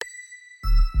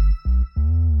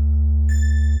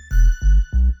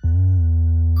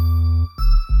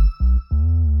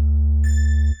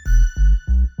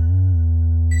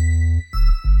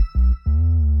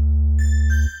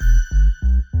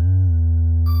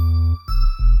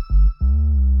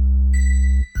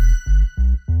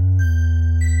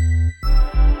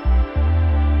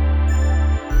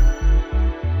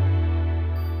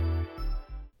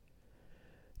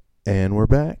And we're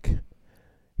back.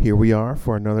 Here we are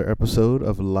for another episode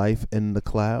of Life in the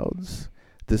Clouds.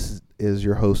 This is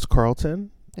your host,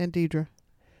 Carlton. And Deidre.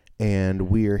 And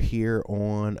we are here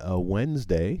on a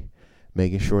Wednesday,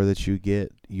 making sure that you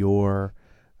get your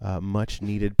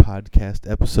much-needed podcast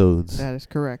episodes. That is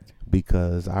correct.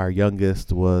 Because our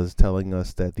youngest was telling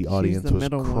us that the audience was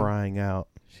crying out.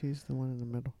 She's the one in the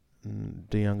middle.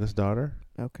 The youngest daughter?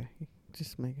 Okay.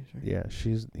 Just making sure. Yeah,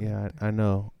 I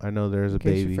know there's a baby.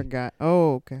 In case you forgot.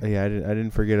 Oh, okay. Yeah, I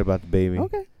didn't forget about the baby.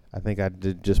 Okay. I think I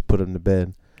did just put him to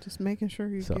bed. Just making sure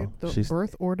you get the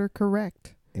birth order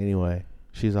correct. Anyway,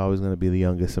 she's always going to be the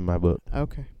youngest in my book.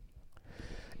 Okay.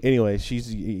 Anyway, she's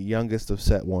the youngest of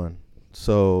set one.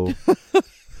 So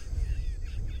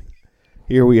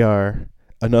here we are,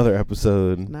 another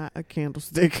episode. Not a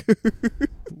candlestick.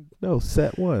 No,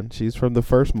 set one. She's from the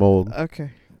first mold.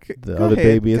 Okay. The other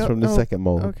baby is from the second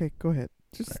mold. Okay, go ahead.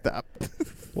 Just stop.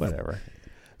 Whatever.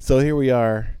 So here we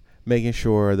are, making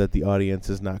sure that the audience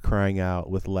is not crying out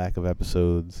with lack of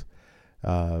episodes.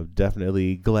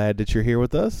 Definitely glad that you're here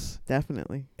with us.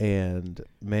 Definitely. And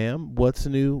ma'am, what's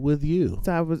new with you?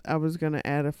 So I was gonna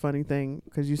add a funny thing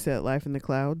because you said life in the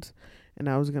clouds, and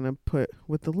I was gonna put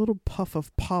with a little puff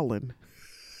of pollen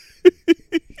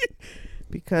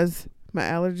because my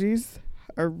allergies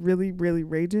are really, really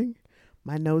raging.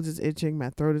 My nose is itching,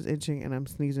 my throat is itching, and I'm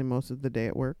sneezing most of the day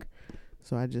at work.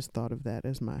 So I just thought of that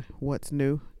as my what's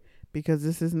new, because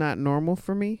this is not normal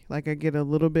for me. Like, I get a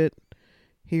little bit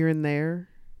here and there,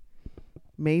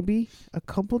 maybe a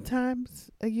couple times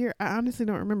a year. I honestly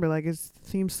don't remember. Like, it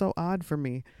seems so odd for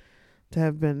me to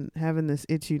have been having this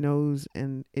itchy nose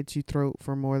and itchy throat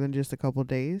for more than just a couple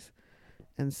days.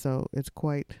 And so it's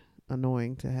quite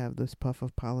annoying to have this puff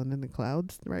of pollen in the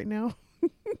clouds right now.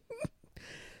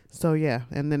 So, yeah.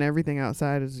 And then everything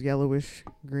outside is yellowish,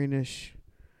 greenish,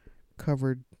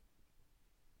 covered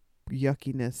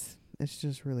yuckiness. It's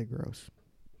just really gross.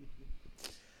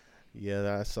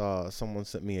 Yeah, I saw someone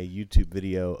sent me a YouTube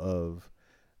video of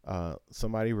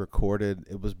somebody recorded.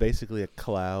 It was basically a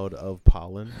cloud of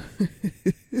pollen.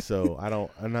 So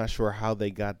I'm not sure how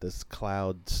they got this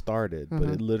cloud started, but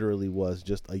it literally was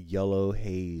just a yellow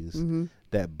haze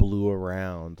that blew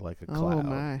around like a cloud. Oh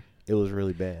my. It was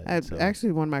really bad.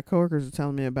 Actually, one of my coworkers was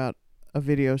telling me about a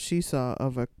video she saw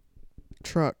of a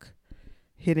truck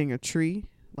hitting a tree,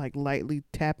 like lightly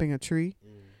tapping a tree,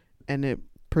 and it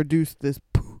produced this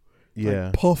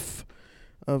puff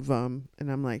of and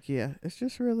I'm like, yeah, it's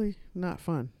just really not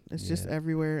fun. It's just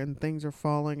everywhere, and things are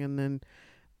falling. And then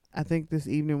I think this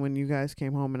evening when you guys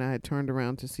came home and I had turned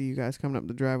around to see you guys coming up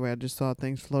the driveway, I just saw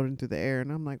things floating through the air,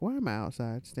 and I'm like, why am I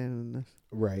outside standing in this?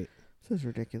 Right. This is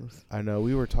ridiculous. I know.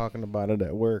 We were talking about it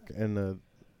at work, and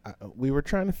we were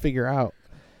trying to figure out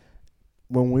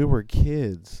when we were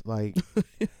kids, like,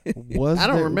 I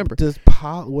don't remember. Did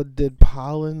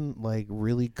pollen like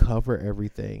really cover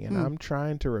everything? And I'm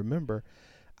trying to remember.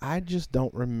 I just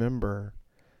don't remember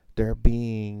there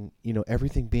being,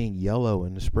 everything being yellow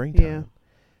in the springtime.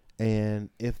 Yeah. And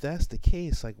if that's the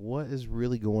case, like, what is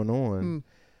really going on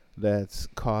that's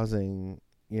causing,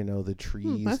 the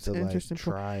trees to like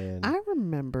try and I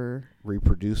remember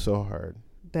reproduce so hard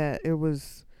that it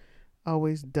was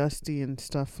always dusty and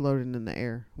stuff floating in the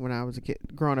air when I was a kid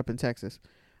growing up in Texas.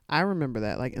 I remember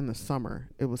that, like, in the summer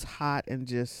it was hot and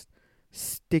just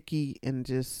sticky and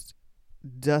just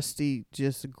dusty,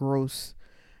 just gross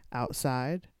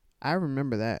outside. I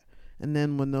remember that. And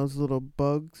then when those little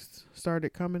bugs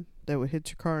started coming that would hit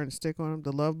your car and stick on them,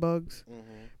 the love bugs,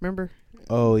 remember?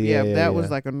 Oh yeah, that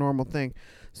was like a normal thing.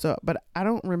 So, but I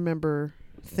don't remember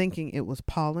thinking it was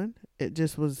pollen. It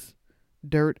just was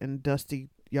dirt and dusty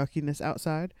yuckiness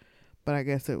outside. But I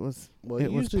guess it was. Well, it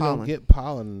you was usually pollen. Don't get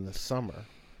pollen in the summer.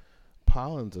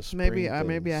 Pollen's a spring maybe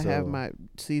thing, I have my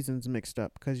seasons mixed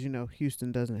up because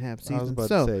Houston doesn't have seasons. I was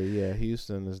about to say, yeah,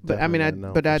 Houston is. But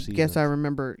I guess I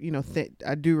remember.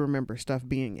 I do remember stuff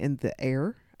being in the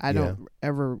air. I don't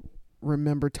ever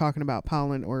remember talking about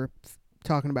pollen or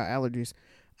talking about allergies.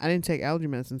 I didn't take allergy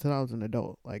medicine until I was an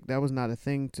adult. Like, that was not a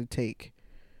thing to take.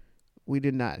 We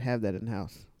did not have that in the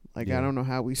house. Like, I don't know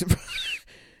how we survived.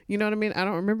 You know what I mean? I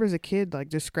don't remember as a kid, like,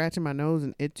 just scratching my nose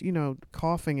and it,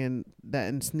 coughing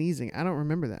and sneezing. I don't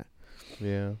remember that.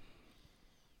 Yeah.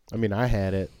 I mean, I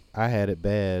had it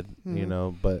bad,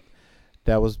 but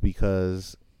that was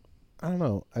because, I don't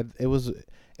know.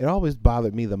 It always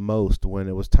bothered me the most when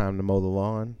it was time to mow the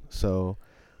lawn. So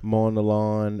mowing the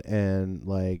lawn, and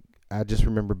like, I just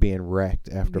remember being wrecked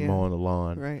after mowing the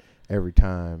lawn every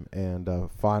time. And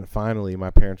finally,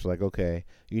 my parents were like, okay,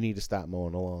 you need to stop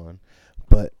mowing the lawn.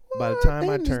 But by the time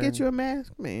I turned, just get you a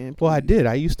mask, man. Please. Well, I did.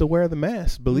 I used to wear the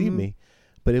mask, believe me.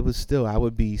 But it was still, I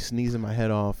would be sneezing my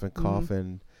head off and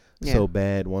coughing so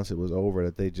bad once it was over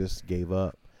that they just gave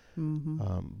up.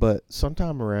 But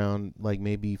sometime around like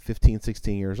maybe 15,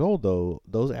 16 years old, though,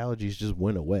 those allergies just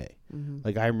went away.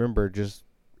 Like I remember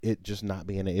it just not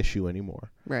being an issue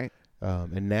anymore. Right.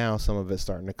 And now some of it's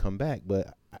starting to come back,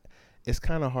 but it's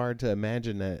kind of hard to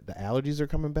imagine that the allergies are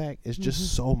coming back. It's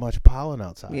just so much pollen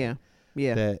outside. Yeah.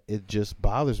 Yeah. That it just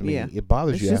bothers me. Yeah. It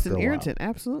bothers you after a while. It's just an irritant.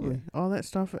 Absolutely. Yeah. All that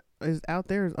stuff is out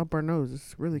there, is up our nose.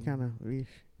 It's really kind of. Yeah.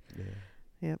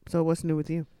 Yep. So what's new with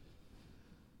you?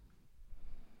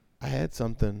 I had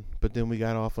something, but then we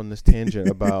got off on this tangent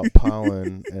about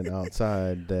pollen and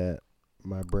outside that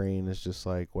my brain is just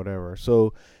like, whatever.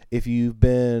 So if you've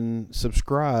been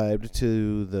subscribed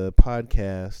to the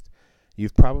podcast,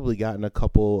 you've probably gotten a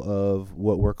couple of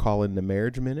what we're calling the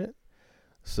Marriage Minute.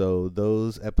 So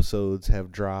those episodes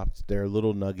have dropped. They're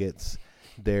little nuggets.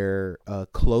 They're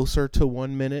closer to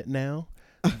 1 minute now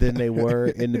than they were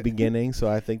in the beginning. So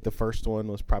I think the first one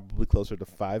was probably closer to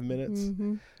 5 minutes.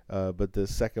 But the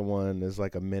second one is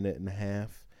like 1.5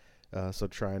 minutes. So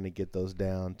trying to get those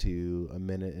down to 1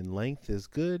 minute in length is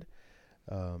good.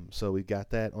 So we've got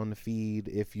that on the feed.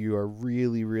 If you are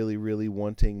really, really, really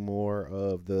wanting more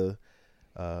of the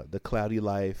cloudy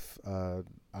life,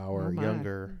 our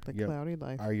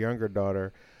younger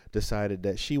daughter decided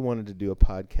that she wanted to do a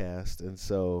podcast, and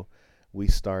so we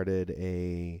started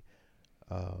a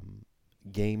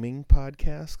gaming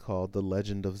podcast called The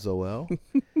Legend of Zoel.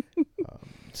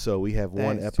 So we have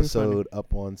one episode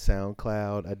up on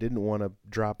SoundCloud. I didn't want to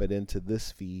drop it into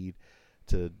this feed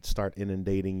to start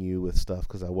inundating you with stuff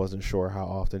because I wasn't sure how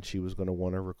often she was going to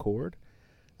want to record.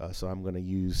 So I'm going to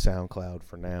use SoundCloud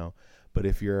for now. But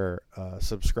if you're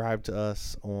subscribed to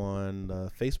us on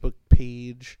the Facebook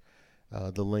page,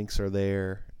 the links are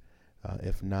there.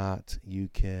 If not, you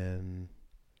can...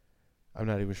 I'm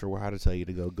not even sure how to tell you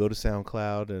to go. Go to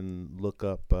SoundCloud and look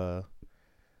up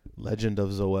Legend of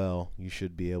Zoel. You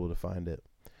should be able to find it.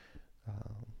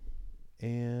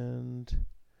 And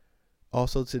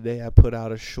also today I put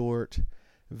out a short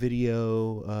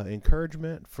video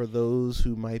encouragement for those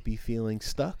who might be feeling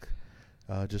stuck.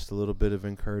 Just a little bit of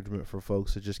encouragement for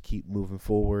folks to just keep moving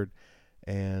forward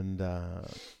and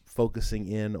focusing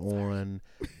in on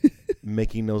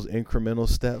making those incremental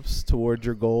steps towards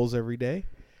your goals every day.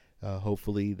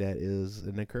 Hopefully that is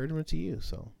an encouragement to you.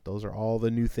 So those are all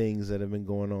the new things that have been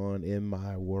going on in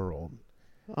my world.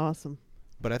 Awesome.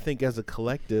 But I think as a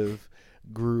collective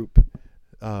group,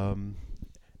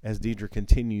 as Deidre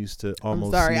continues to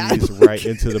almost sneeze right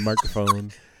into the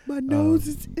microphone. My nose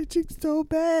is itching so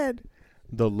bad.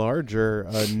 The larger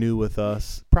new with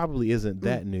us probably isn't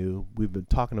that new. We've been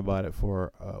talking about it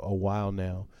for a while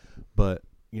now. But,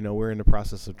 we're in the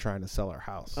process of trying to sell our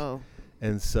house. Oh.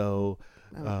 And so...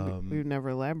 we've never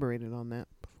elaborated on that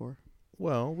before.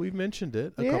 Well, we've mentioned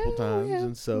it a couple times.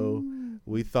 And so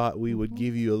we thought we would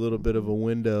give you a little bit of a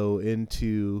window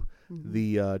into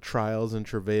the trials and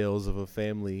travails of a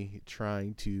family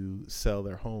trying to sell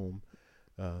their home.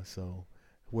 So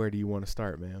where do you want to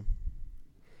start, ma'am?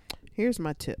 Here's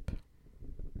my tip.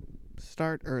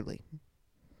 Start early.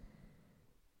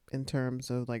 In terms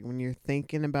of like when you're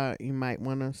thinking about you might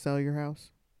want to sell your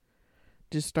house,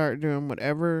 just start doing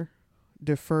whatever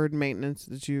deferred maintenance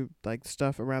that you like,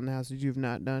 stuff around the house that you've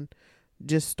not done.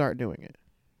 Just start doing it,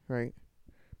 right?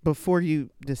 Before you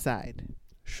decide.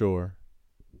 Sure.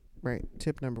 Right.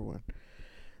 Tip number 1.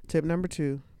 Tip number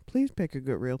 2, please pick a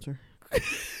good realtor.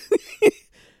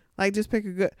 Like just pick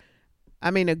a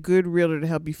good realtor to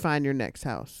help you find your next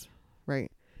house, right?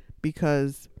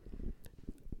 Because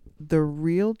the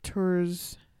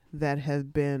realtors that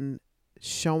have been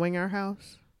showing our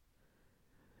house,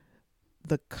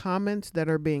 the comments that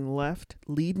are being left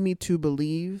lead me to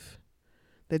believe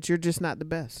that you're just not the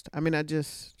best. I mean, I'm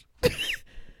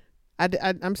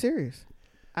serious.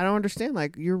 I don't understand.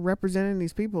 Like, you're representing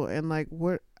these people and like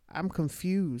I'm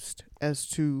confused as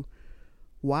to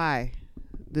why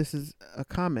this is a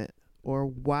comment or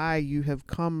why you have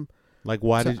come. Like,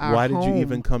 why did you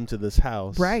even come to this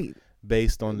house? Right.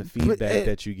 Based on the feedback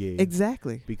that you gave.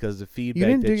 Exactly. Because the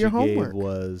feedback that you gave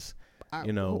was,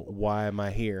 why am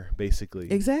I here,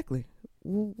 basically. Exactly.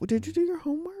 Well, did you do your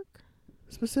homework?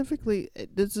 Specifically,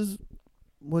 this is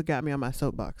what got me on my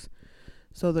soapbox.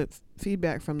 So the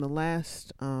feedback from the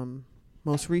last,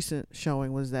 most recent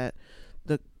showing was that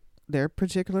their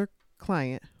particular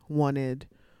client wanted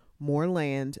more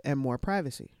land and more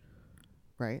privacy,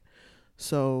 right?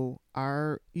 So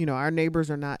our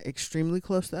neighbors are not extremely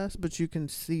close to us, but you can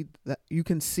see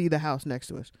the house next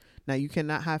to us. Now you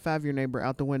cannot high five your neighbor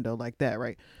out the window like that,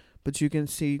 right? But you can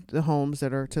see the homes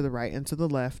that are to the right and to the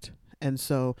left. And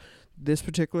so this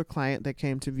particular client that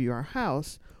came to view our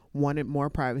house wanted more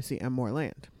privacy and more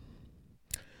land.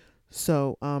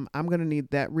 So I'm going to need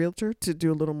that realtor to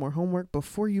do a little more homework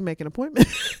before you make an appointment.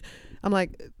 I'm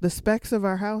like, the specs of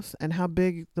our house and how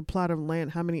big the plot of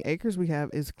land, how many acres we have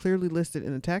is clearly listed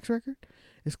in the tax record.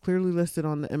 It's clearly listed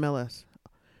on the MLS,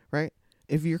 right?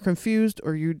 If you're confused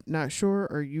or you're not sure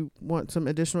or you want some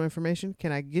additional information,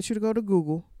 can I get you to go to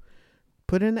Google,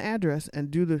 put in the address,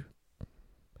 and do the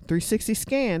 360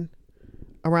 scan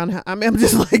around? I'm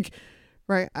just like,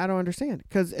 right? I don't understand.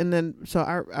 So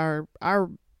our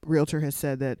realtor has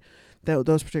said that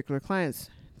those particular clients,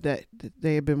 that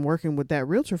they have been working with that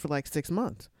realtor for like 6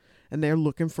 months, and they're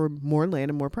looking for more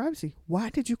land and more privacy. Why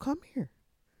did you come here?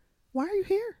 Why are you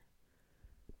here?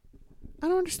 I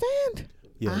don't understand.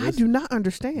 Yeah, I do not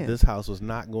understand. This house was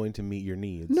not going to meet your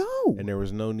needs. No. And there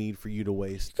was no need for you to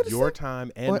waste your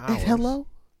time and ours. Hello?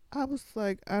 I was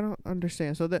like, I don't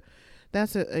understand. So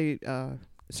that's a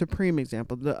supreme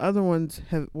example. The other ones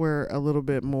were a little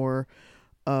bit more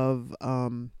of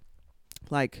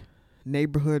like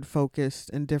neighborhood focused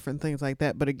and different things like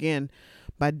that. But again,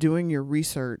 by doing your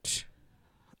research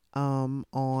on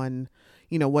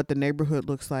what the neighborhood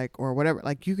looks like or whatever,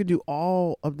 like you could do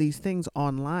all of these things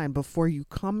online before you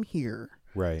come here.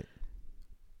 Right.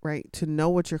 To know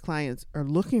what your clients are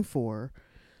looking for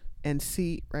and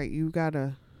see, right?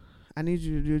 I need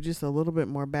you to do just a little bit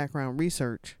more background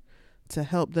research to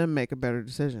help them make a better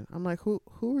decision. I'm like, who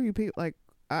are you people? Like,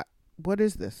 what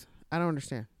is this? I don't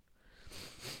understand.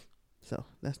 So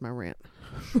that's my rant.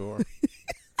 Sure.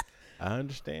 I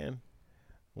understand.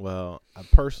 Well,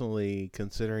 personally,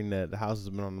 considering that the house has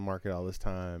been on the market all this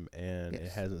time and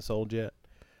it hasn't sold yet,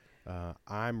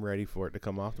 I'm ready for it to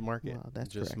come off the market. Wow, that's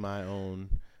just correct.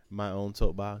 my own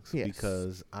soapbox, yes.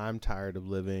 Because I'm tired of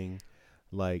living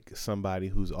like somebody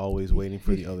who's always waiting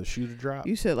for the other shoe to drop.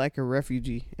 You said like a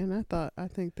refugee, and I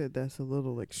think that's a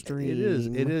little extreme.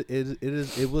 It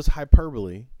is. It was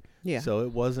hyperbole. Yeah. So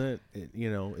it wasn't.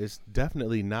 It's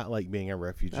definitely not like being a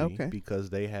refugee because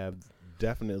they have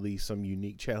definitely some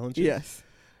unique challenges. Yes.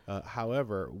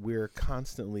 However, we're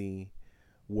constantly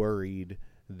worried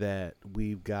that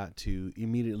we've got to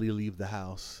immediately leave the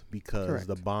house because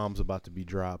the bomb's about to be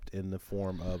dropped in the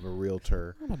form of a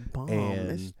realtor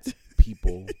and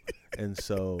people. And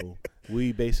so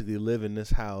we basically live in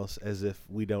this house as if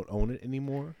we don't own it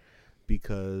anymore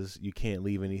because you can't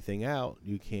leave anything out.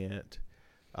 You can't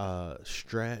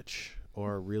stretch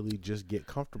or really just get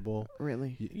comfortable.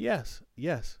 Really? Yes, you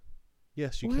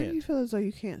can't. Why do you feel as though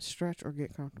you can't stretch or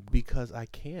get comfortable? Because I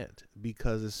can't.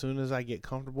 Because as soon as I get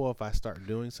comfortable, if I start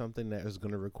doing something that is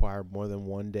going to require more than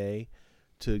one day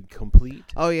to complete.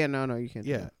 Oh, yeah. No, you can't.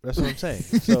 Yeah, that's what I'm saying.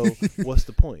 So what's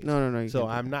the point? No. So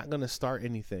I'm not going to start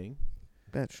anything.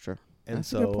 That's true. And that's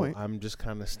so I'm just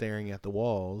kind of staring at the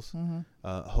walls,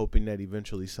 hoping that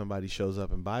eventually somebody shows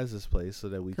up and buys this place so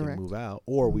that we can move out.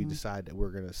 Or we decide that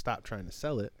we're going to stop trying to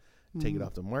sell it, take it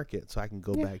off the market so I can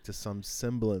go back to some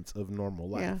semblance of normal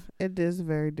life. Yeah, it is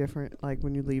very different. Like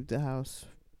when you leave the house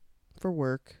for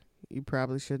work, you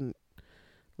probably shouldn't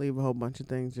leave a whole bunch of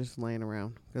things just laying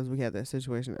around, because we had that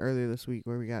situation earlier this week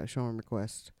where we got a showing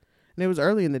request. And it was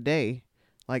early in the day,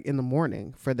 like in the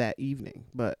morning for that evening.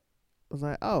 But I was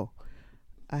like, oh,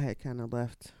 I had kind of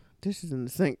left dishes in the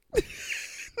sink.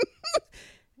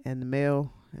 And the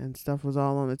mail and stuff was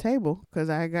all on the table because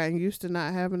I had gotten used to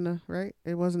not having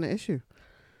it wasn't an issue.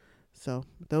 So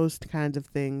those kinds of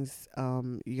things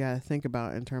you got to think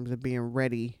about in terms of being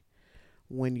ready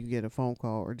when you get a phone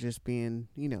call, or just being,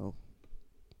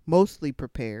 mostly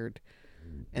prepared,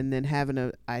 and then having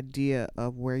an idea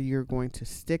of where you're going to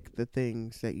stick the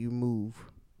things that you move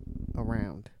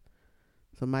around.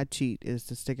 So my cheat is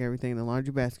to stick everything in the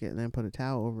laundry basket and then put a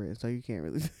towel over it so you can't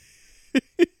really...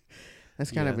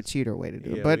 That's kind of a cheater way to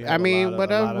do it. But I mean,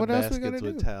 what else are we going to do?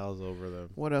 With towels over them.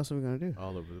 What else are we going to do?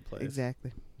 All over the place.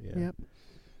 Exactly. Yeah. Yep.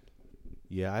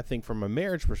 Yeah, I think from a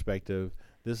marriage perspective,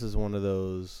 this is one of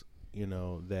those,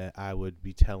 that I would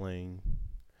be telling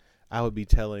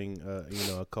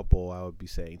a couple, I would be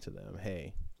saying to them,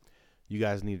 hey, you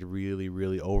guys need to really,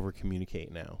 really over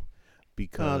communicate now,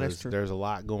 because there's a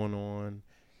lot going on,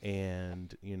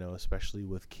 and, especially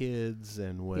with kids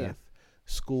and with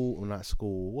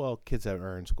kids that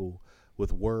are in school,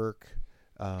 with work,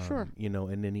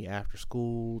 and any after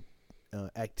school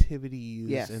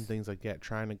activities and things like that,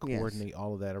 trying to coordinate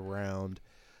all of that around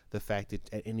the fact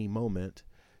that at any moment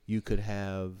you could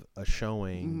have a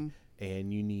showing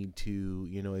and you need to,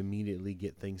 immediately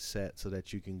get things set so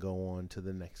that you can go on to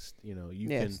the next,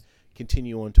 can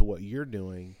continue on to what you're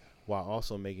doing while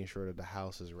also making sure that the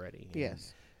house is ready.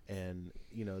 Yes. And,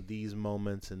 these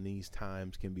moments and these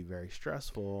times can be very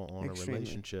stressful on Extremely. A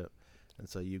relationship. And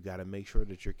so you got to make sure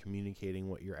that you're communicating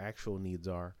what your actual needs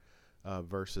are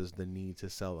versus the need to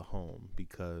sell a home.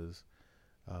 Because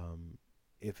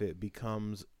if it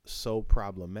becomes so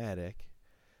problematic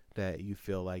that you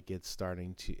feel like it's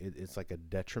it's like a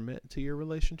detriment to your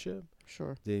relationship,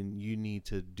 sure, then you need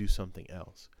to do something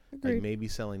else. Agreed. Like maybe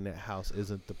selling that house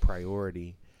isn't the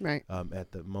priority right,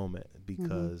 at the moment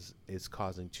because it's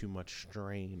causing too much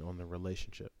strain on the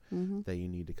relationship that you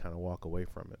need to kind of walk away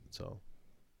from it. So,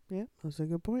 yeah, that's a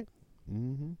good point.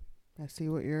 I see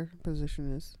what your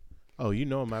position is. Oh, you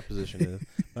know what my position is.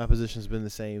 My position's been the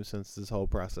same since this whole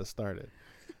process started.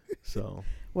 So,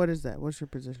 what is that? What's your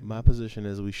position? My position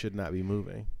is we should not be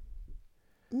moving.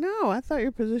 No, I thought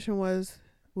your position was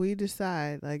we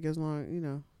decide, like, as long,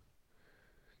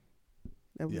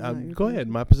 go ahead.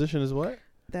 My position is what?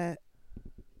 That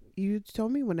you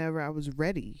told me whenever I was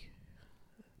ready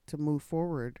to move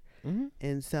forward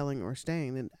in selling or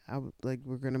staying, then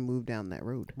we're going to move down that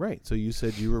road. Right. So you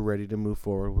said you were ready to move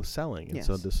forward with selling. And yes.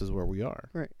 So this is where we are.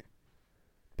 Right.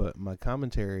 But my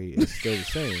commentary is still the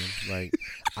same. Like,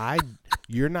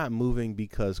 you're not moving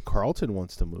because Carlton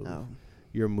wants to move. Oh.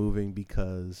 You're moving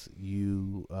because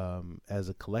you, as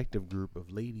a collective group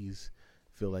of ladies,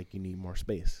 feel like you need more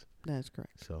space. That's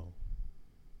correct. So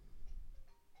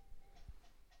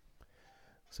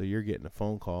you're getting a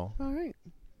phone call. All right.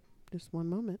 Just one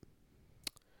moment.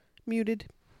 Muted.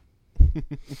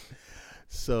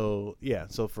 So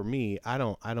for me, I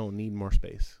don't need more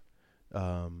space.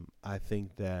 I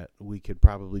think that we could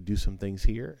probably do some things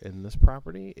here in this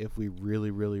property if we really,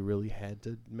 really, really had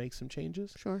to make some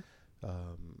changes. Sure.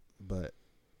 But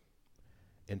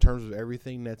in terms of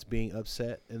everything that's being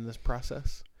upset in this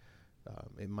process,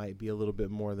 it might be a little bit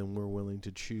more than we're willing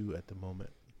to chew at the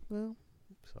moment. Well,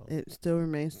 so it still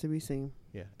remains to be seen.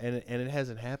 Yeah, and it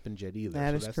hasn't happened yet either.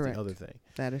 That's correct. The other thing.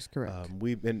 That is correct.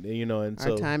 We've been, and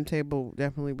our timetable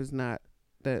definitely was not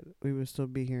that we would still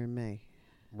be here in May.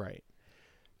 Right.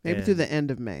 Maybe to the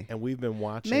end of May. And we've been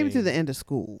watching. Maybe to the end of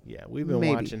school. Yeah, we've been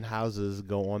watching houses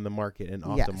go on the market and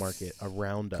off the market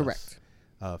around us. Correct.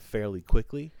 Fairly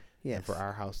quickly. Yes. And for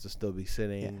our house to still be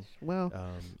sitting. Yes. Well,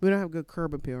 we don't have good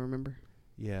curb appeal, remember?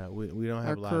 Yeah, we don't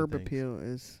have a lot of things. Our curb appeal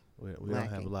is we don't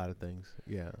have a lot of things.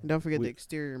 Yeah. And don't forget the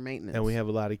exterior maintenance. And we have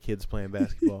a lot of kids playing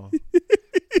basketball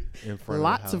in front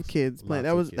Lots of the house. Of kids playing.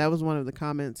 That was one of the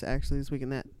comments actually this week,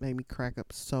 and that made me crack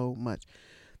up so much.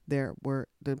 The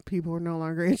people are no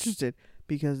longer interested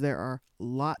because there are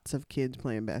lots of kids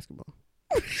playing basketball.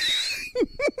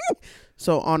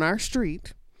 So on our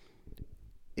street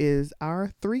is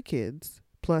our 3 kids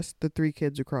plus the 3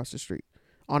 kids across the street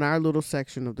on our little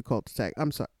section of the cul-de-sac.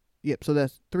 I'm sorry. Yep. So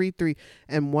that's 3,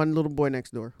 and 1 little boy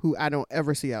next door who I don't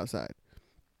ever see outside.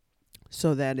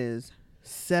 So that is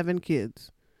 7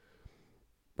 kids,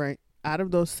 right? Out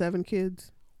of those 7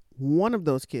 kids, 1 of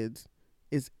those kids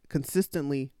is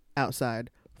consistently outside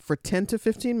for 10 to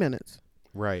 15 minutes.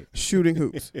 Right. Shooting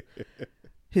hoops.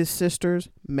 His sisters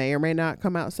may or may not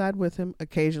come outside with him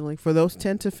occasionally for those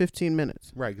 10 to 15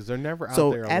 minutes. Right, because they're never out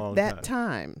there a long time. So at that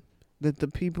time, that the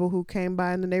people who came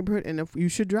by in the neighborhood, and if you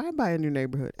should drive by in your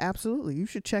neighborhood, absolutely, you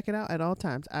should check it out at all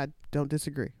times. I don't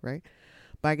disagree, right?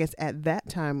 But I guess at that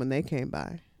time when they came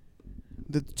by,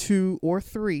 the 2 or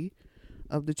 3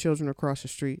 of the children across the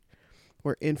street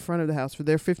were in front of the house for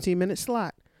their 15-minute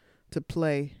slot to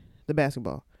play the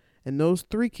basketball. And those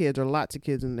 3 kids are lots of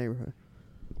kids in the neighborhood.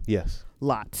 Yes.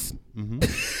 Lots. Mm-hmm.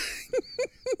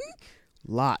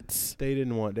 Lots. They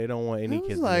don't want any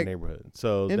kids in the neighborhood.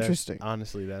 So interesting.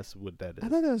 Honestly, that's what that is. I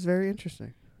thought that was very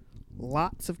interesting.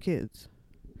 Lots of kids.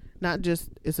 Not just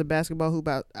it's a basketball hoop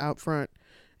out front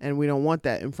and we don't want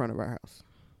that in front of our house.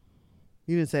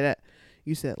 You didn't say that.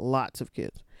 You said lots of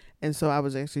kids. And so I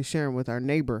was actually sharing with our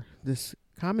neighbor this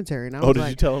commentary. And I was did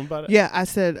you tell him about it? Yeah, I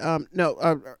said,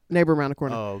 neighbor around the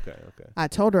corner. Oh, okay. I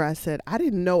told her, I said, I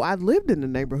didn't know I lived in the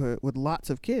neighborhood with lots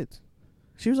of kids.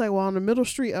 She was like, well, on the middle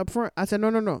street up front. I said,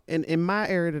 no. In my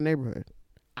area of the neighborhood,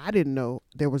 I didn't know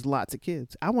there was lots of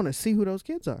kids. I want to see who those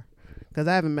kids are because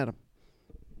I haven't met them.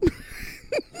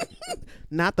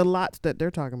 Not the lots that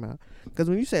they're talking about. Because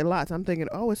when you say lots, I'm thinking,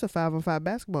 oh, it's a 5-on-5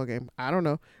 basketball game. I don't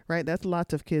know, right? That's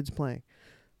lots of kids playing.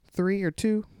 3 or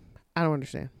 2, I don't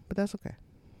understand, but that's okay.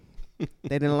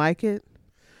 They didn't like it.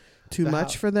 Too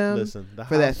much for them. Listen,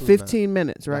 for that 15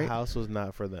 minutes, right? The house was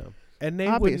not for them. And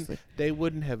they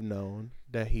wouldn't have known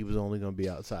that he was only going to be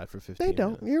outside for 15 minutes. They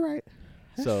don't. You're right.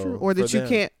 That's true. Or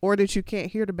that you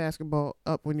can't hear the basketball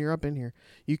up when you're up in here.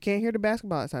 You can't hear the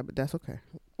basketball outside, but that's okay.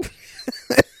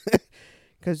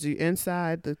 because you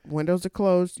inside, the windows are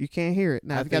closed, you can't hear it.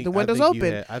 Now, if you got the windows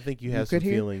open, I think you have some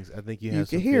feelings. I think you have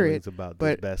some hear feelings about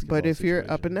this basketball But if situation.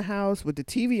 you're up in the house with the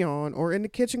TV on, or in the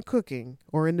kitchen cooking,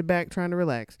 or in the back trying to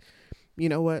relax, you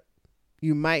know what?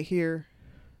 You might hear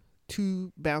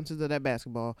 2 bounces of that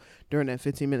basketball during that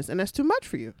 15 minutes, and that's too much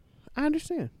for you. I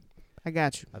understand. I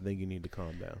got you. I think you need to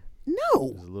calm down. No.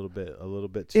 It's a little bit too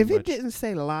much. If it didn't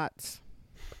say lots,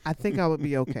 I think I would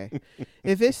be okay.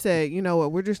 If it said, you know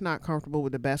what, we're just not comfortable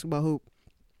with the basketball hoop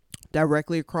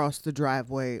directly across the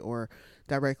driveway or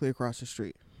directly across the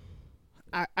street,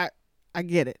 I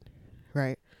get it,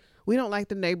 right? We don't like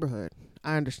the neighborhood.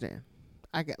 I understand.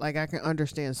 I can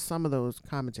understand some of those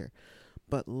commentary,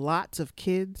 but lots of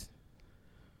kids,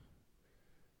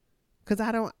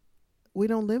 because we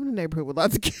don't live in a neighborhood with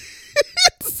lots of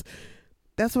kids.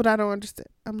 That's what I don't understand.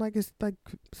 I'm like, it's like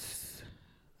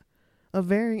of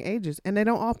varying ages, and they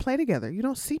don't all play together. You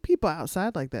don't see people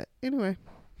outside like that. Anyway,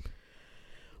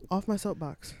 off my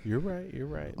soapbox. You're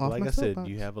right. Off like my I said, soapbox.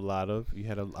 you had a lot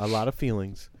of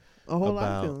feelings. A whole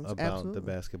lot of feelings about Absolutely. the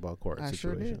basketball court situation.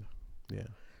 Sure did. Yeah,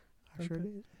 I sure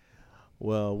did.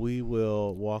 Well, we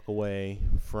will walk away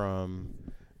from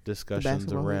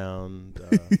discussions around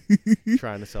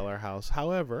trying to sell our house.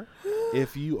 However,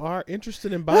 if you are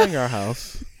interested in buying our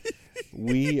house,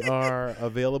 we are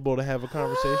available to have a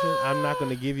conversation. I'm not going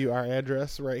to give you our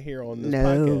address right here on this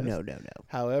podcast. No.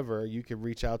 However, you can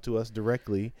reach out to us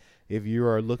directly if you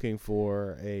are looking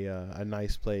for a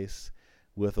nice place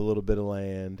with a little bit of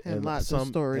land and lots of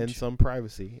storage and some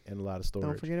privacy and a lot of storage.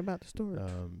 Don't forget about the storage,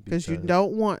 because you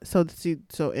don't want. So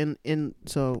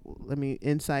let me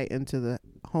insight into the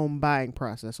home buying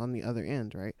process on the other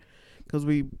end, right? Because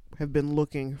we have been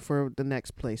looking for the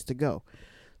next place to go.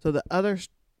 So the other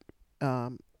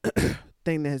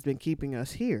thing that has been keeping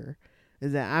us here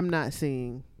is that I'm not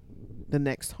seeing the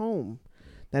next home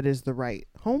that is the right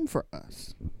home for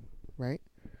us, right?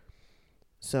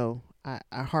 So I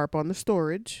harp on the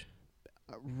storage,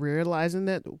 realizing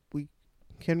that we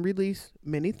can release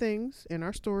many things in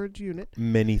our storage unit.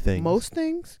 Many things. Most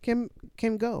things can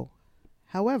go.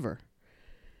 However,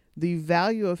 the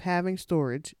value of having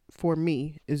storage for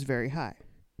me is very high,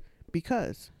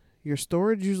 because your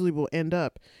storage usually will end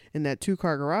up in that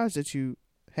 2-car garage that you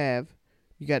have.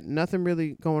 You got nothing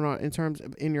really going on in terms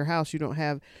of in your house. You don't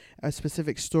have a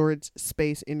specific storage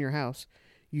space in your house.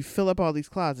 You fill up all these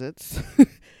closets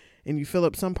and you fill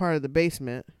up some part of the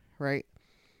basement, right?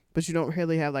 But you don't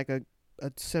really have like a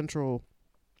central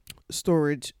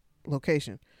storage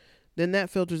location. Then that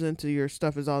filters into your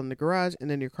stuff is all in the garage, and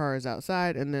then your car is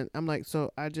outside. And then I'm like,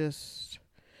 that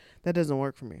doesn't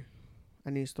work for me. I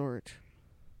need storage.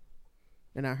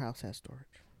 And our house has storage.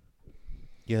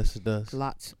 Yes, it does.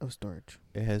 Lots of storage.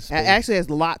 It has space. It actually has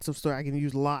lots of storage. I can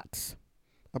use lots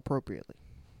appropriately.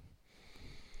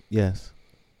 Yes.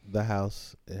 The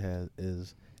house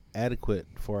is adequate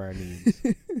for our needs.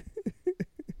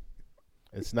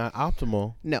 It's not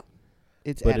optimal. No. But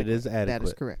adequate. It is adequate. That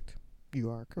is correct. You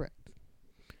are correct.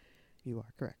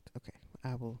 Okay.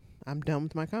 I'm done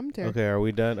with my commentary. Okay, are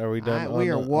we done? We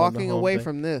are walking away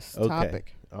from this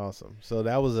topic. Awesome. So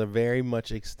that was a very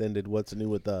much extended What's New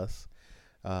with Us.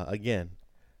 Again,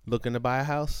 looking to buy a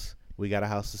house, we got a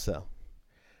house to sell.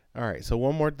 All right, so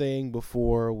one more thing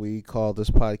before we call this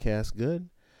podcast good.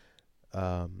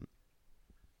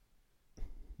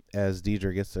 As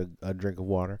Deidre gets a drink of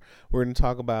water, we're going to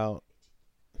talk about,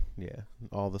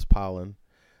 all this pollen.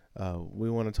 We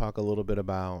want to talk a little bit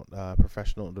about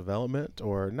professional development,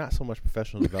 or not so much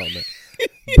professional development.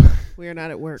 We are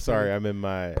not at work. Sorry, I'm in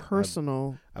my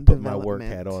personal. I put my work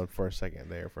hat on for a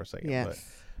second.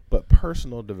 Yes. But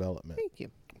personal development. Thank you.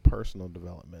 Personal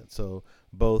development. So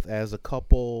both as a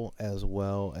couple as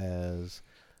well as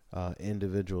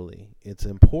individually, it's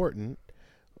important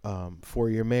for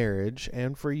your marriage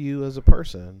and for you as a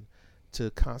person to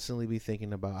constantly be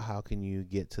thinking about how can you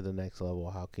get to the next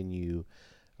level? How can you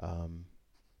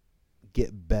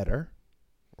get better,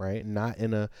 right? Not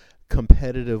in a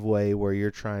competitive way where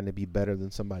you're trying to be better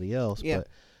than somebody else, but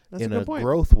in a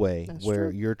growth way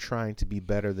where you're trying to be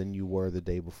better than you were the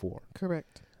day before.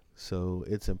 Correct. So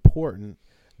it's important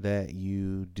that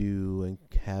you do and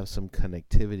have some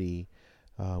connectivity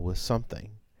with something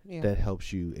that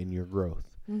helps you in your growth.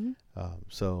 Mm-hmm.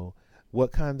 So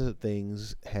what kinds of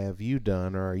things have you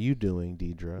done or are you doing,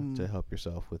 Deidre, to help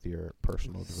yourself with your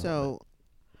personal development? So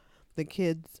the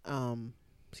kids,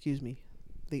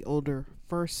 the older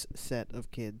first set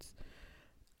of kids,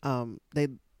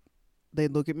 they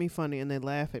look at me funny and they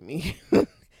laugh at me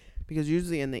because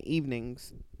usually in the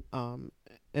evenings,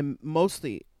 and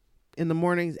mostly in the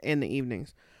mornings and the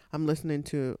evenings, I'm listening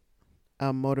to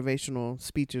motivational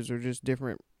speeches or just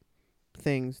different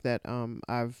things that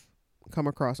I've come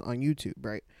across on YouTube,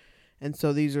 right? And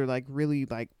so these are like really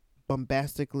like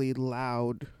bombastically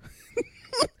loud,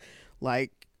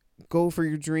 like go for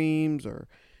your dreams, or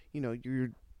you're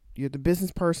the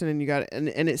business person and you got and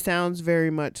it sounds very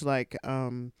much like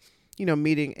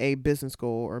meeting a business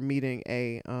goal or meeting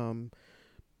a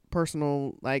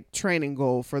personal like training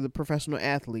goal for the professional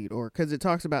athlete, or because it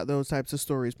talks about those types of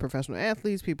stories, professional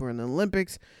athletes, people in the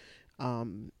Olympics,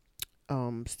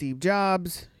 Steve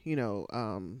Jobs,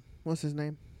 what's his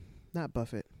name? Not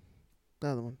Buffett. The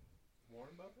other one.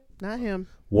 Warren Buffett? Not him.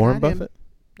 Warren Not Buffett? Him.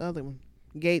 The other one.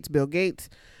 Gates, Bill Gates.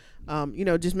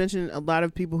 Just mention a lot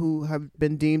of people who have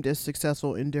been deemed as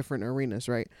successful in different arenas,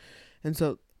 right? And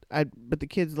so but the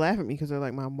kids laugh at me because they're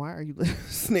like, Mom, why are you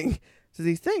listening to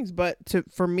these things? But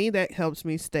for me, that helps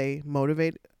me stay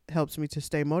motivated,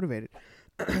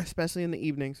 especially in the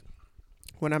evenings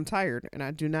when I'm tired and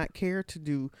I do not care to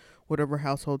do whatever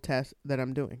household task that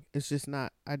I'm doing. It's just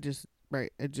not,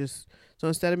 so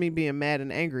instead of me being mad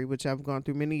and angry, which I've gone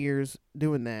through many years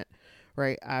doing that,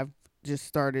 right? I've just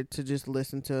started to just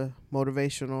listen to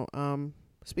motivational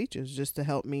speeches just to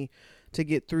help me to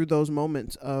get through those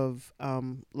moments of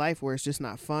life where it's just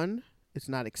not fun, it's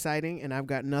not exciting, and I've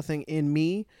got nothing in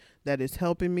me that is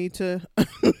helping me to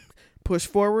push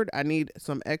forward. I need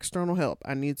some external help.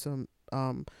 I need some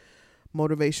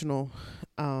motivational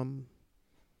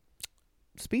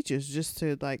speeches just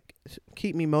to like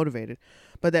keep me motivated.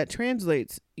 But that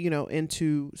translates,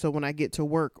 into, so when I get to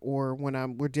work or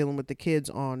when we're dealing with the kids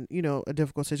on, a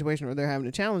difficult situation or they're having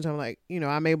a challenge, I'm like,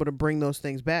 I'm able to bring those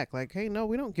things back. Like, hey, no,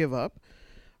 we don't give up,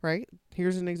 right?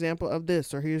 Here's an example of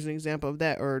this, or here's an example of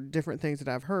that, or different things that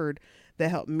I've heard that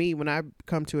help me when I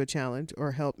come to a challenge,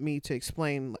 or help me to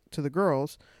explain to the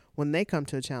girls when they come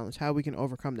to a challenge, how we can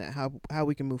overcome that, how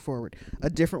we can move forward, a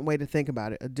different way to think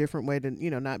about it, a different way to,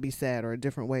 not be sad, or a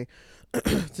different way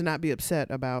to not be upset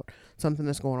about something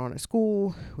that's going on at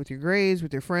school, with your grades,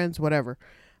 with your friends, whatever.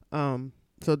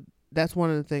 So that's one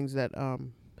of the things that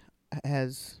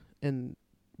has in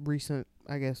recent,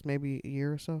 I guess, maybe a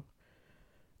year or so,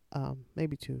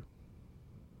 maybe 2,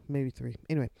 maybe 3.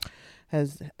 Anyway,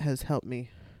 has helped me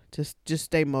to just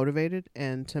stay motivated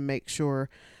and to make sure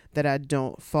that I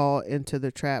don't fall into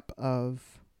the trap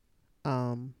of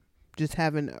just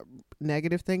having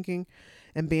negative thinking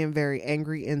and being very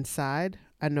angry inside.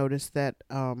 I noticed that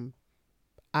I'm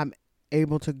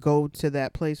able to go to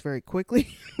that place very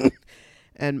quickly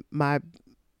and my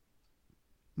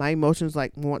emotions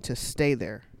like want to stay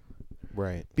there.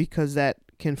 Right. Because that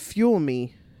can fuel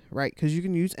me, right? Because you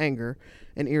can use anger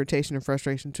and irritation and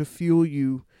frustration to fuel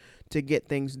you to get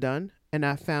things done. And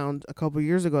I found a couple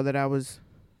years ago that I was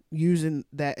using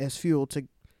that as fuel to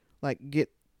like get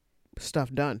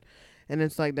stuff done, and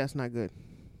it's like, that's not good.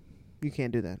 You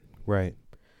can't do that. Right.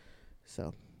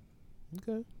 So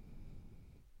okay,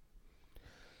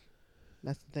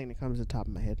 that's the thing that comes to the top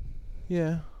of my head.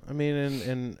 Yeah, I mean,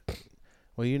 and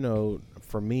well,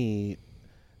 for me,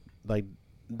 like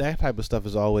that type of stuff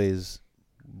is always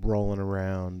rolling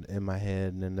around in my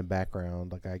head and in the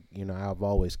background. Like I've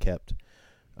always kept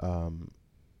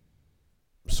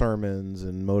sermons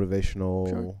and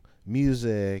motivational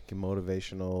music and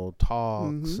motivational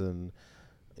talks and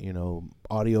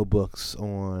audiobooks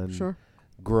on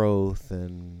growth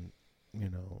and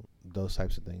those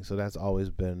types of things. So that's always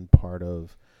been part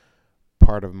of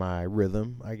my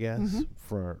rhythm, I guess,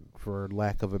 for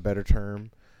lack of a better term.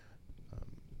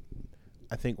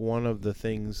 I think one of the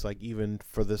things, like even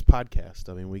for this podcast,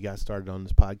 I mean, we got started on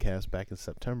this podcast back in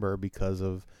September because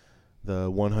of the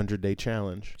 100-day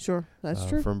challenge. Sure, that's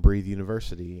true. From Breathe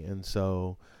University. And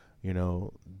so,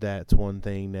 that's one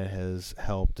thing that has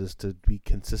helped is to be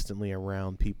consistently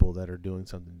around people that are doing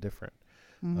something different,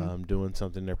 doing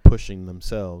something, they're pushing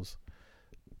themselves.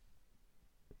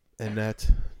 And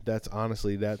that's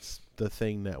honestly, that's the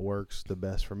thing that works the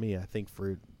best for me. I think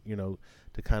for,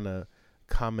 to kind of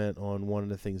comment on one of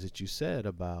the things that you said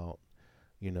about,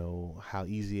 how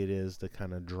easy it is to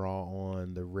kind of draw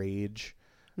on the rage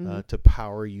to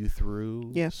power you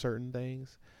through certain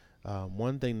things.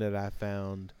 One thing that I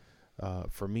found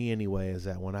for me anyway is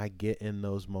that when I get in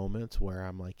those moments where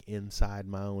I'm like inside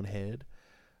my own head,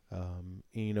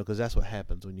 because that's what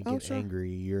happens when you get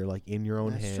angry. You're like in your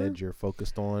own head. You're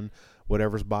focused on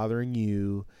whatever's bothering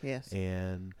you. Yes.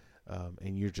 And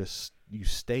you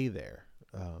stay there.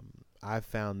 I've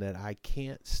found that I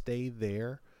can't stay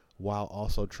there while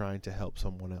also trying to help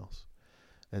someone else.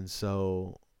 And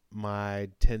so my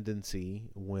tendency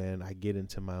when I get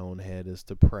into my own head is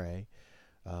to pray,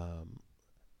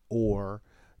 or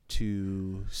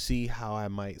to see how I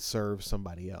might serve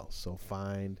somebody else. So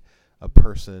find a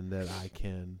person that I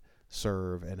can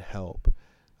serve and help,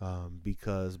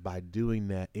 because by doing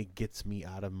that, it gets me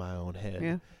out of my own head.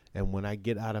 Yeah. And when I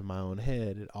get out of my own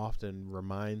head, it often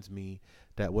reminds me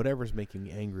that whatever's making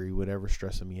me angry, whatever's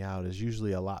stressing me out, is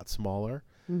usually a lot smaller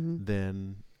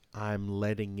than I'm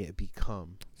letting it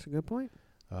become. That's a good point.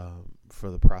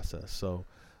 For the process. So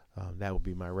that would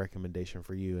be my recommendation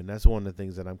for you. And that's one of the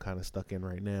things that I'm kind of stuck in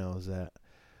right now, is that,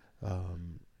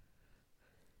 I'm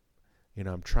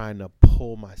trying to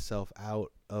pull myself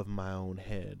out of my own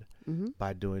head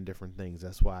by doing different things.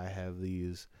 That's why I have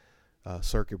these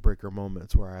circuit breaker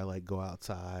moments where I like go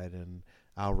outside and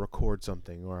I'll record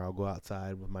something, or I'll go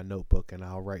outside with my notebook and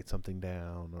I'll write something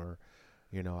down, or,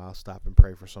 I'll stop and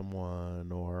pray for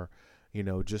someone, or,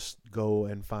 just go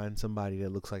and find somebody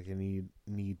that looks like they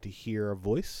need to hear a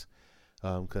voice.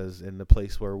 'Cause in the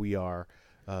place where we are,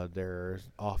 there's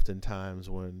often times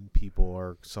when people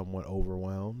are somewhat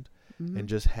overwhelmed, and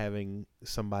just having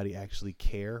somebody actually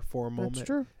care for a moment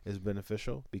is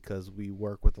beneficial, because we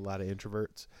work with a lot of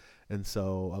introverts. And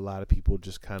so a lot of people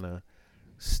just kind of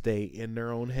stay in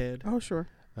their own head. Oh, sure.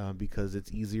 Because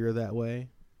it's easier that way.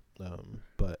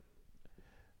 But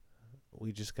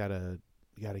we just gotta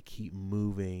keep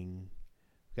moving.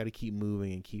 Got to keep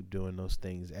moving and keep doing those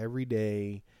things every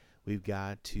day. We've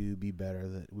got to be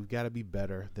better. We've got to be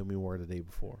better than we were the day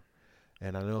before.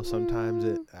 And I know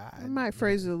sometimes I might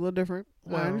phrase it a little different.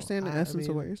 Well, I understand the essence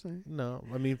of what you're saying. No,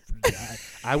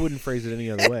 I wouldn't phrase it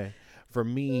any other way. For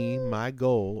me, my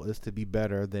goal is to be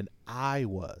better than I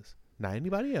was. Not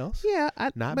anybody else. Yeah.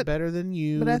 Not better than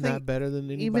you. But not better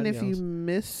than anybody even if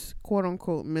else. You quote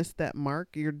unquote, miss that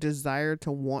mark, your desire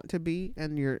to want to be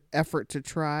and your effort to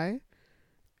try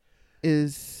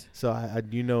is. So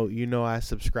I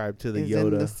subscribe to the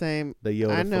Yoda. The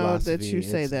Yoda I know philosophy. that you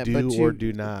say that, do but or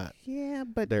do not. Yeah,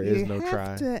 but there is no try. You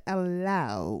have to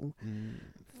allow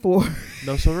for.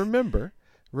 No, so remember,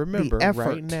 the effort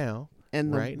right now,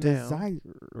 and the desire.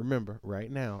 Remember,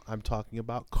 right now, I'm talking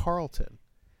about Carlton.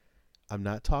 I'm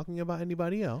not talking about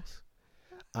anybody else.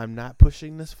 I'm not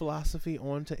pushing this philosophy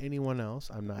onto anyone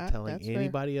else. I'm not telling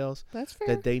anybody else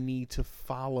that they need to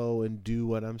follow and do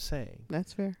what I'm saying.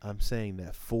 That's fair. I'm saying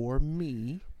that for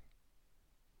me,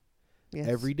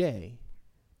 every day,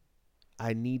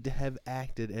 I need to have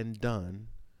acted and done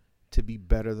to be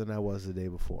better than I was the day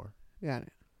before. Got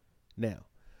it. Now,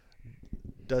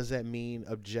 does that mean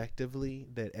objectively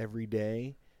that every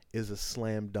day is a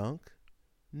slam dunk?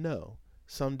 No.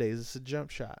 Some days it's a jump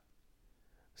shot.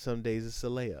 Some days it's a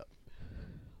layup.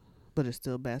 But it's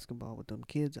still basketball with them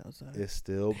kids outside. It's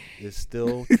still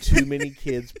too many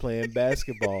kids playing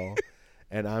basketball,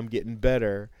 and I'm getting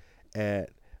better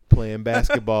at playing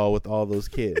basketball with all those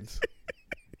kids,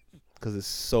 because it's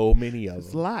so many of them.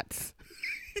 It's lots.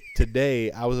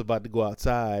 Today, I was about to go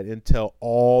outside and tell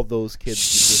all those kids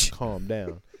to just calm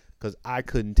down, because I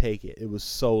couldn't take it. It was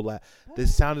so loud.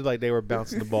 This sounded like they were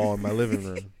bouncing the ball in my living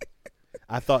room.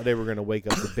 I thought they were going to wake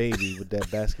up the baby with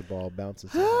that basketball bouncing.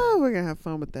 Oh, we're going to have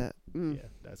fun with that. Yeah,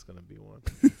 that's going to be one.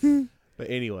 But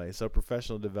anyway, so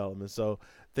professional development. So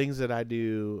things that I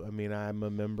do, I'm a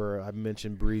member. I've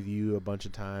mentioned Breathe You a bunch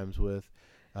of times with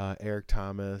Eric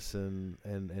Thomas and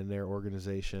their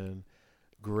organization.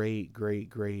 Great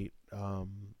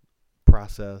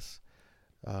process.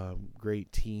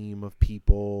 Great team of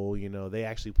people. They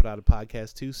actually put out a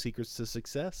podcast too, Secrets to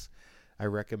Success. I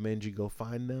recommend you go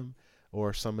find them.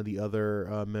 Or some of the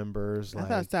other members. I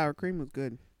thought Sour Cream was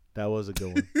good. That was a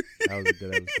good one. That was a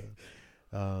good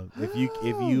episode.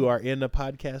 If you are in a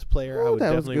podcast player, I would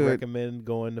definitely recommend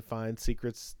going to find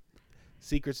Secrets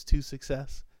to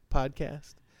Success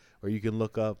podcast, or you can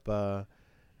look up. I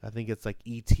think it's like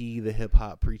E.T. the Hip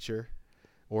Hop Preacher,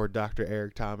 or Dr.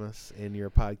 Eric Thomas in your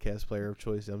podcast player of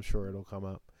choice. I'm sure it'll come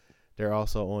up. They're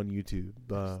also on YouTube.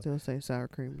 Still say Sour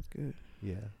Cream is good.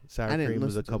 Yeah, Sour Cream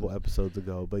was a couple episodes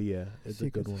ago, but yeah, it's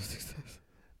a good one.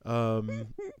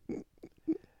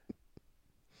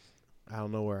 I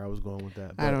don't know where I was going with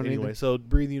that. But I don't anyway, either. So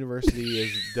Breathe University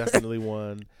is definitely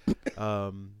one.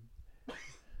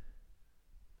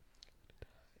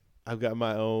 I've got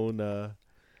my own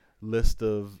list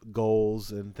of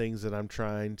goals and things that I'm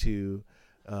trying to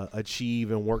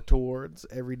achieve and work towards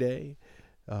every day.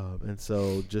 And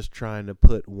so just trying to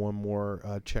put one more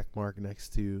check mark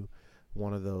next to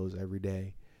one of those every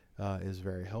day is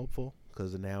very helpful,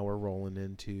 because now we're rolling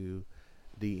into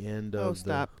the end of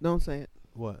stop. Don't say it.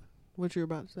 What you're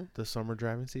about to say? The summer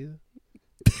driving season?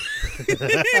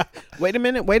 Wait a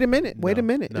minute.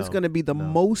 It's going to be the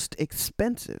most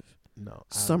expensive No.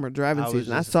 Summer driving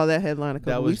season. I saw that headline a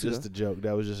couple weeks ago. That was just a joke.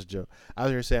 That was just a joke. I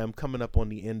was going to say I'm coming up on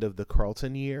the end of the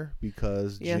Carlton year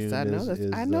because June I know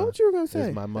is I know what you were going to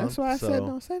say. My month. That's why I said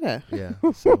don't say that. Yeah.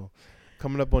 So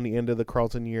coming up on the end of the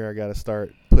Carlton year, I got to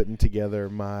start putting together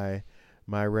my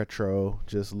retro,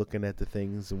 just looking at the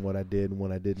things and what I did and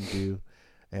what I didn't do,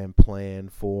 and plan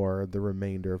for the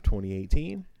remainder of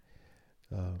 2018.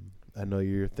 I know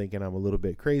you're thinking I'm a little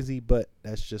bit crazy, but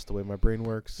that's just the way my brain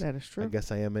works. That is true. I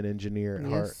guess I am an engineer at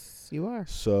heart. Yes, you are.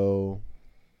 So,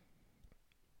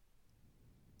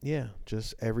 yeah,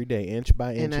 just every day, inch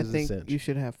by inch. And I think you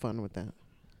should have fun with that.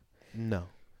 No,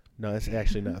 it's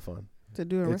actually not fun. To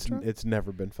do a retro? It's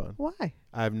never been fun. Why?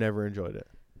 I've never enjoyed it.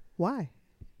 Why?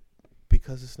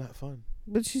 Because it's not fun.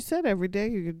 But you said every day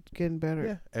you're getting better.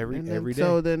 Yeah, every day.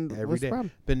 So then, every day. What's the problem?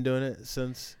 Been doing it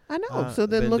since. I know. So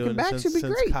then, looking back should be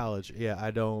since great. College. Yeah, I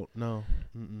don't know.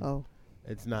 Oh,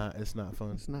 it's not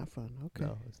fun. It's not fun. Okay.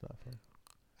 No, it's not fun.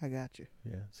 I got you.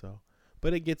 Yeah. So,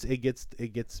 but it gets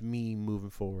me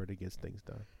moving forward. It gets things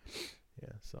done.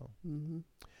 Yeah. So.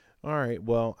 All right.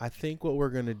 Well, I think what we're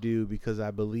gonna do, because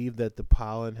I believe that the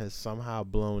pollen has somehow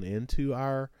blown into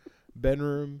our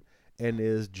bedroom and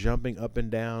is jumping up and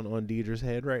down on Deidre's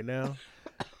head right now,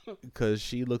 because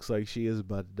she looks like she is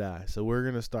about to die. So we're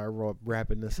going to start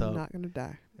wrapping this up. I'm not going to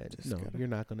die. You're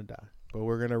not going to die. But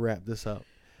we're going to wrap this up.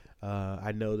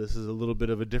 I know this is a little bit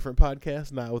of a different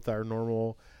podcast, not with our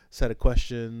normal set of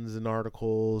questions and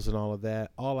articles and all of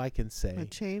that. All I can say. A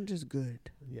change is good.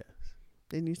 Yes.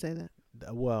 Didn't you say that?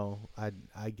 Well,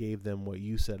 I gave them what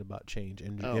you said about change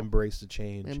and embrace the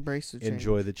change. Embrace the change.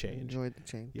 Enjoy the change. Enjoy the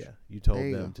change. Yeah, you told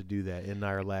them to do that in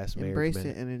our last marriage. Embrace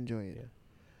it and enjoy it.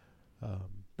 Yeah.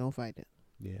 Don't fight it.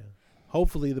 Yeah.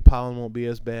 Hopefully the pollen won't be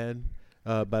as bad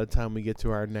by the time we get to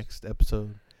our next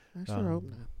episode. I sure hope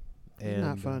not. It's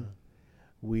not fun.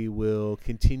 We will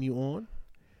continue on.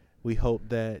 We hope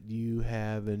that you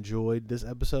have enjoyed this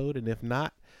episode, and if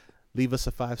not, leave us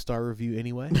a 5-star review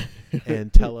anyway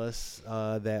and tell us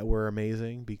that we're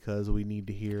amazing, because we need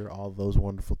to hear all those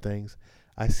wonderful things.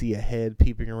 I see a head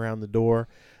peeping around the door.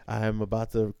 I am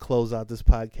about to close out this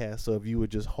podcast, so if you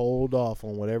would just hold off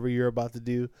on whatever you're about to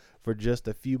do for just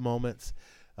a few moments,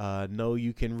 know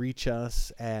you can reach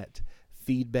us at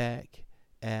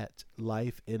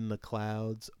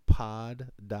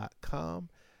feedback@lifeinthecloudspod.com.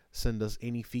 Send us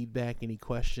any feedback, any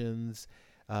questions,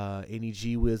 any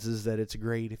gee whizzes that it's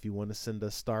great. If you want to send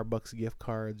us Starbucks gift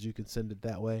cards, you can send it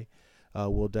that way.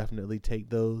 We'll definitely take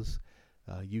those.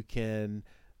 You can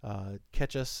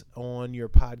catch us on your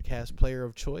podcast player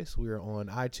of choice. We are on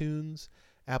iTunes,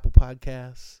 Apple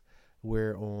Podcasts.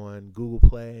 We're on Google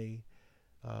Play.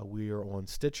 We are on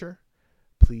Stitcher.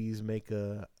 Please take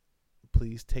the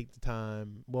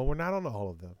time. Well, we're not on all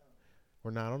of them.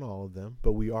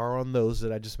 But we are on those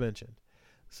that I just mentioned.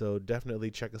 So definitely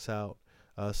check us out.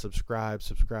 Subscribe,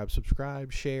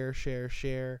 share,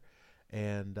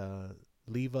 and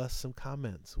leave us some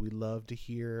comments. We love to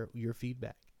hear your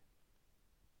feedback.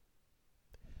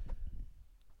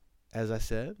 As I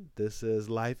said, this is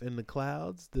Life in the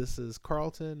Clouds. This is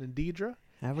Carlton and Deidre.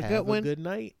 Have a good one. Good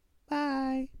night.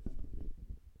 Bye.